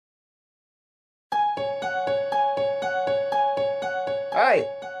Hi,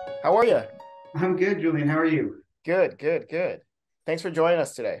 how are you? I'm good, Julian. How are you? Good, good, good. Thanks for joining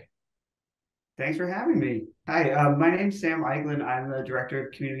us today. Thanks for having me. Hi, my name's Sam Icklan. I'm the Director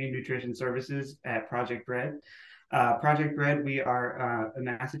of Community Nutrition Services at Project Bread. Project Bread, we are a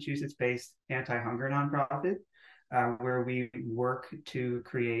Massachusetts-based anti-hunger nonprofit where we work to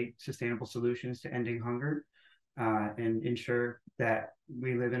create sustainable solutions to ending hunger and ensure that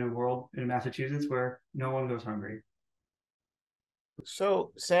we live in a world in Massachusetts where no one goes hungry.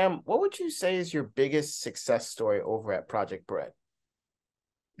 So, Sam, what would you say is your biggest success story over at Project Bread?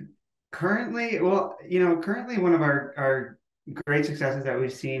 Currently one of our great successes that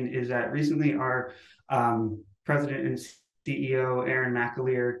we've seen is that recently our president and CEO, Aaron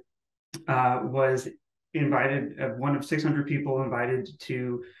McAleer, was invited, one of 600 people invited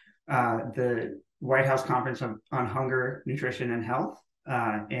to the White House Conference on Hunger, Nutrition, and Health.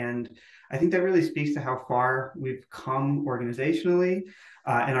 And I think that really speaks to how far we've come organizationally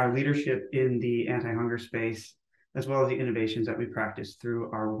and our leadership in the anti-hunger space, as well as the innovations that we practice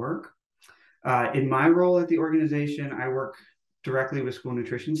through our work. In my role at the organization, I work directly with school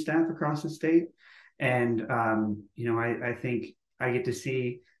nutrition staff across the state. And, I think I get to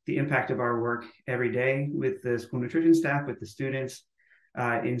see the impact of our work every day with the school nutrition staff, with the students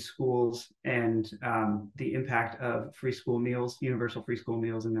in schools, and the impact of free school meals, universal free school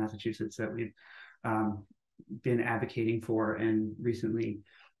meals in Massachusetts that we've been advocating for and recently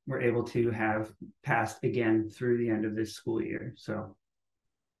we're able to have passed again through the end of this school year. So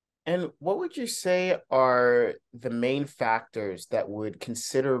And what would you say are the main factors that would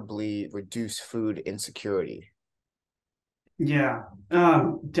considerably reduce food insecurity? Yeah,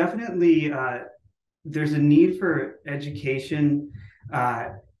 definitely. There's a need for education uh,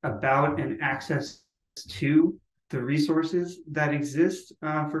 about and access to the resources that exist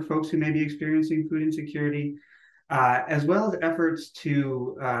for folks who may be experiencing food insecurity, as well as efforts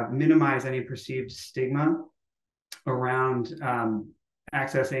to minimize any perceived stigma around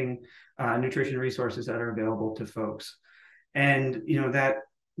accessing nutrition resources that are available to folks. And that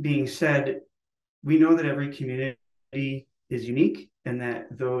being said, we know that every community is unique and that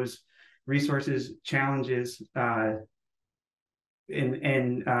those resources, challenges,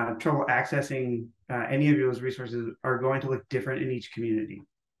 and trouble accessing any of those resources are going to look different in each community.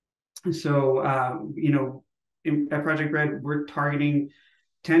 So, at Project Bread, we're targeting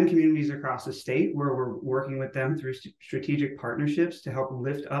 10 communities across the state where we're working with them through strategic partnerships to help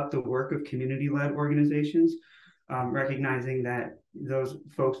lift up the work of community-led organizations, recognizing that those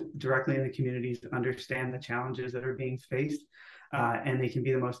folks directly in the communities understand the challenges that are being faced, and they can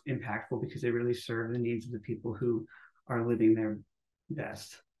be the most impactful because they really serve the needs of the people who are living their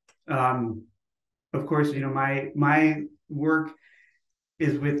best. Of course, my work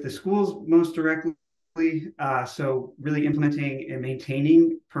is with the schools most directly. So really implementing and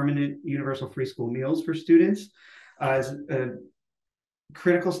maintaining permanent universal free school meals for students is a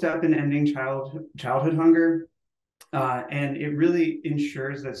critical step in ending childhood hunger. And it really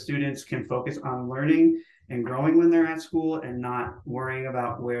ensures that students can focus on learning and growing when they're at school and not worrying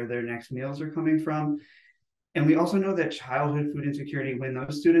about where their next meals are coming from. And we also know that childhood food insecurity, when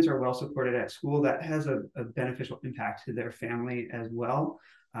those students are well supported at school, that has a beneficial impact to their family as well.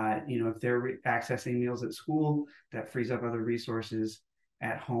 If they're accessing meals at school, that frees up other resources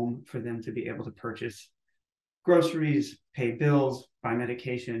at home for them to be able to purchase groceries, pay bills, buy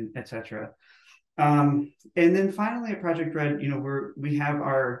medication, etc. And then finally, at Project Bread, we have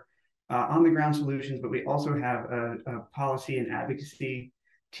our on the ground solutions, but we also have a policy and advocacy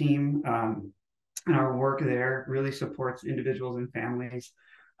team. And our work there really supports individuals and families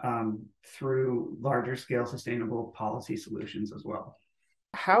through larger scale sustainable policy solutions as well.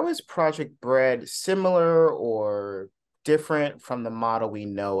 How is Project Bread similar or different from the model we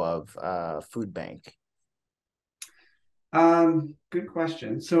know of food bank? Good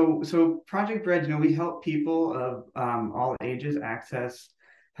question. So Project Bread, we help people of all ages access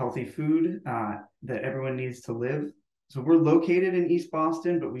healthy food that everyone needs to live. So we're located in East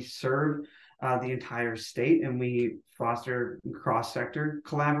Boston, but we serve the entire state, and we foster cross-sector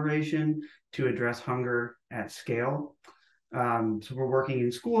collaboration to address hunger at scale. So we're working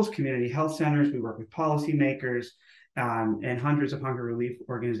in schools, community health centers. We work with policymakers and hundreds of hunger relief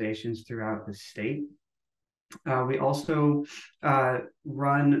organizations throughout the state. We also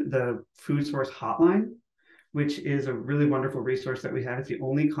run the Food Source Hotline, which is a really wonderful resource that we have. It's the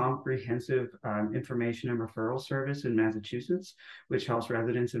only comprehensive information and referral service in Massachusetts, which helps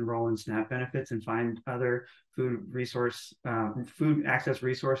residents enroll in SNAP benefits and find other food access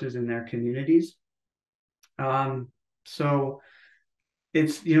resources in their communities. So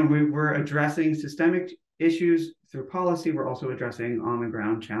we're addressing systemic issues through policy. We're also addressing on the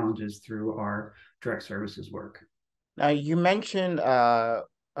ground challenges through our direct services work. Now, you mentioned uh,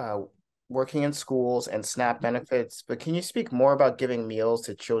 working in schools and SNAP benefits, but can you speak more about giving meals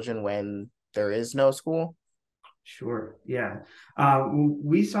to children when there is no school? Sure. Yeah.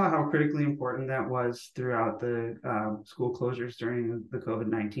 We saw how critically important that was throughout the school closures during the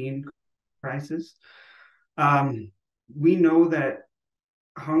COVID-19 crisis. Um, we know that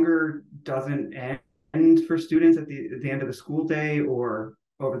hunger doesn't end for students at the end of the school day or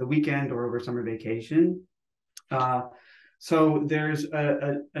over the weekend or over summer vacation. Uh, so there's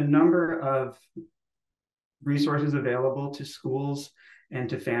a number of resources available to schools and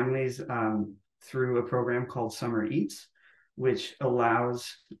to families through a program called Summer Eats, which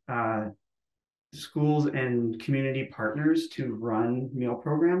allows schools and community partners to run meal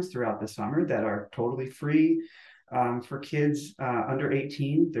programs throughout the summer that are totally free for kids under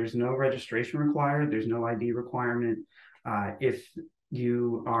 18. There's no registration required. There's no ID requirement. If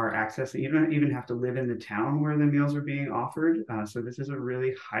you are accessing, you don't even have to live in the town where the meals are being offered. So this is a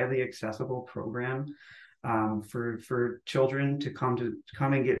really highly accessible program for children to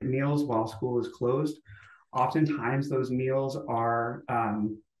come and get meals while school is closed. Oftentimes, those meals are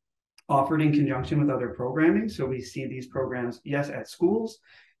offered in conjunction with other programming. So we see these programs, yes, at schools,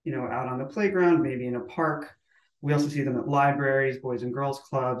 out on the playground, maybe in a park. We also see them at libraries, boys and girls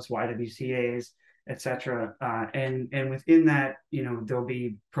clubs, YWCAs, etc. And within that, there'll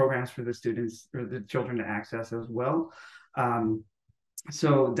be programs for the students or the children to access as well.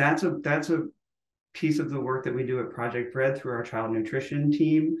 So that's a piece of the work that we do at Project Bread through our child nutrition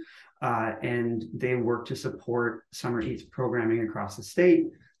team. And they work to support Summer Eats programming across the state.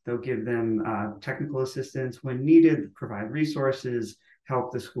 They'll give them technical assistance when needed, provide resources,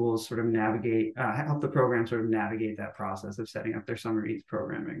 help the schools sort of navigate, help the program sort of navigate that process of setting up their Summer Eats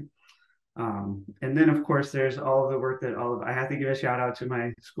programming. And then, of course, there's all of the work that I have to give a shout out to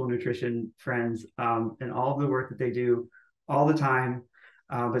my school nutrition friends and all of the work that they do all the time.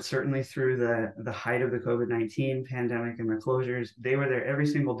 But certainly through the height of the COVID-19 pandemic and the closures, they were there every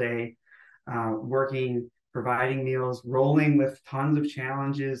single day, working, providing meals, rolling with tons of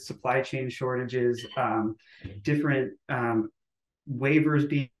challenges, supply chain shortages, different waivers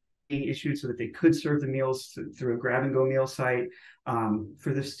being issued so that they could serve the meals through a grab and go meal site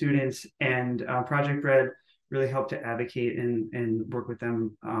for the students. And Project Bread really helped to advocate and work with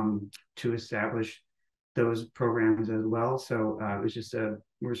them to establish those programs as well. So it was just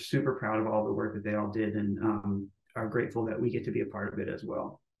we're super proud of all the work that they all did and are grateful that we get to be a part of it as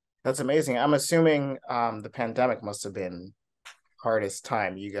well. That's amazing. I'm assuming the pandemic must have been hardest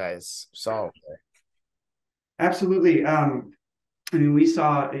time you guys saw. Absolutely. I mean, we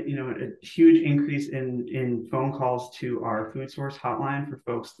saw a huge increase in phone calls to our food source hotline for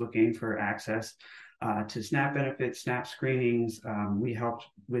folks looking for access to SNAP benefits, SNAP screenings. We helped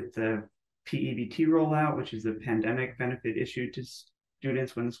with the PEBT rollout, which is the pandemic benefit issued to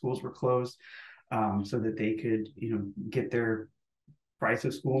students when the schools were closed, so that they could get their price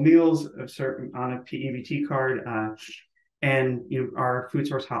of school meals on a PEBT card. And our food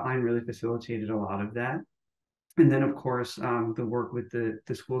source hotline really facilitated a lot of that. And then, of course, the work with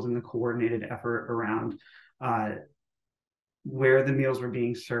the schools and the coordinated effort around where the meals were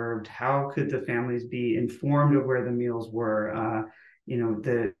being served, how could the families be informed of where the meals were,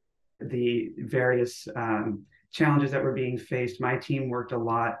 the various challenges that were being faced. My team worked a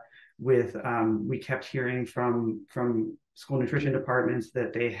lot with, we kept hearing from school nutrition departments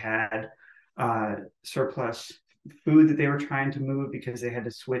that they had surplus food that they were trying to move because they had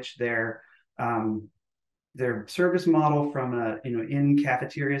to switch their service model from a in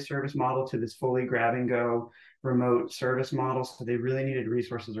cafeteria service model to this fully grab and go remote service model. So they really needed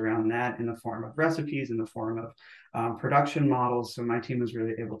resources around that in the form of recipes, in the form of production models. So my team was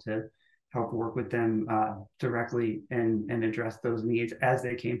really able to help work with them directly and address those needs as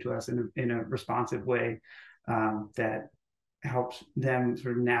they came to us in a responsive way that helps them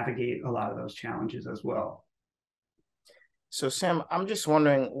sort of navigate a lot of those challenges as well. So, Sam, I'm just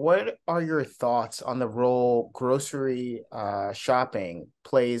wondering, what are your thoughts on the role grocery shopping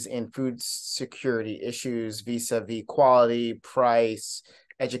plays in food security issues vis-a-vis quality, price,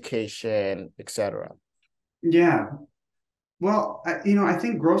 education, etc.? Yeah, well, I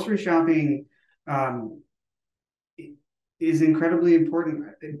think grocery shopping is incredibly important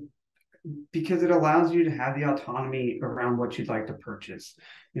because it allows you to have the autonomy around what you'd like to purchase.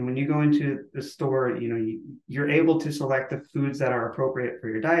 And when you go into the store, you're able to select the foods that are appropriate for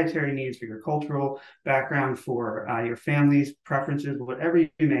your dietary needs, for your cultural background, for your family's preferences, whatever you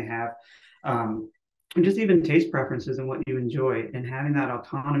may have. and just even taste preferences and what you enjoy. And having that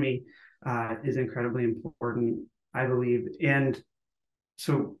autonomy is incredibly important, I believe. And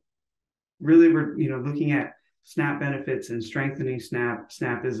so really we're looking at SNAP benefits and strengthening SNAP.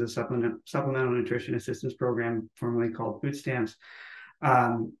 SNAP is a supplemental nutrition assistance program formerly called food stamps.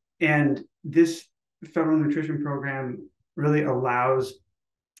 And this federal nutrition program really allows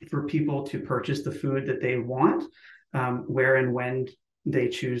for people to purchase the food that they want, where and when they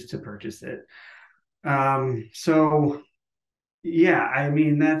choose to purchase it. So yeah, I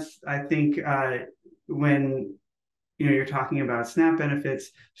mean, that's, I think, when you're talking about SNAP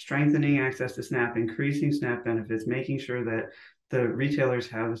benefits, strengthening access to SNAP, increasing SNAP benefits, making sure that the retailers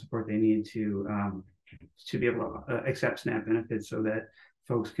have the support they need to be able to accept SNAP benefits, so that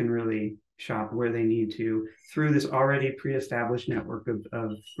folks can really shop where they need to through this already pre-established network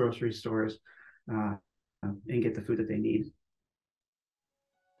of grocery stores, and get the food that they need.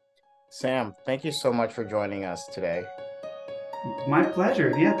 Sam, thank you so much for joining us today. My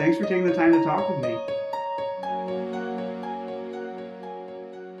pleasure. Yeah, thanks for taking the time to talk with me.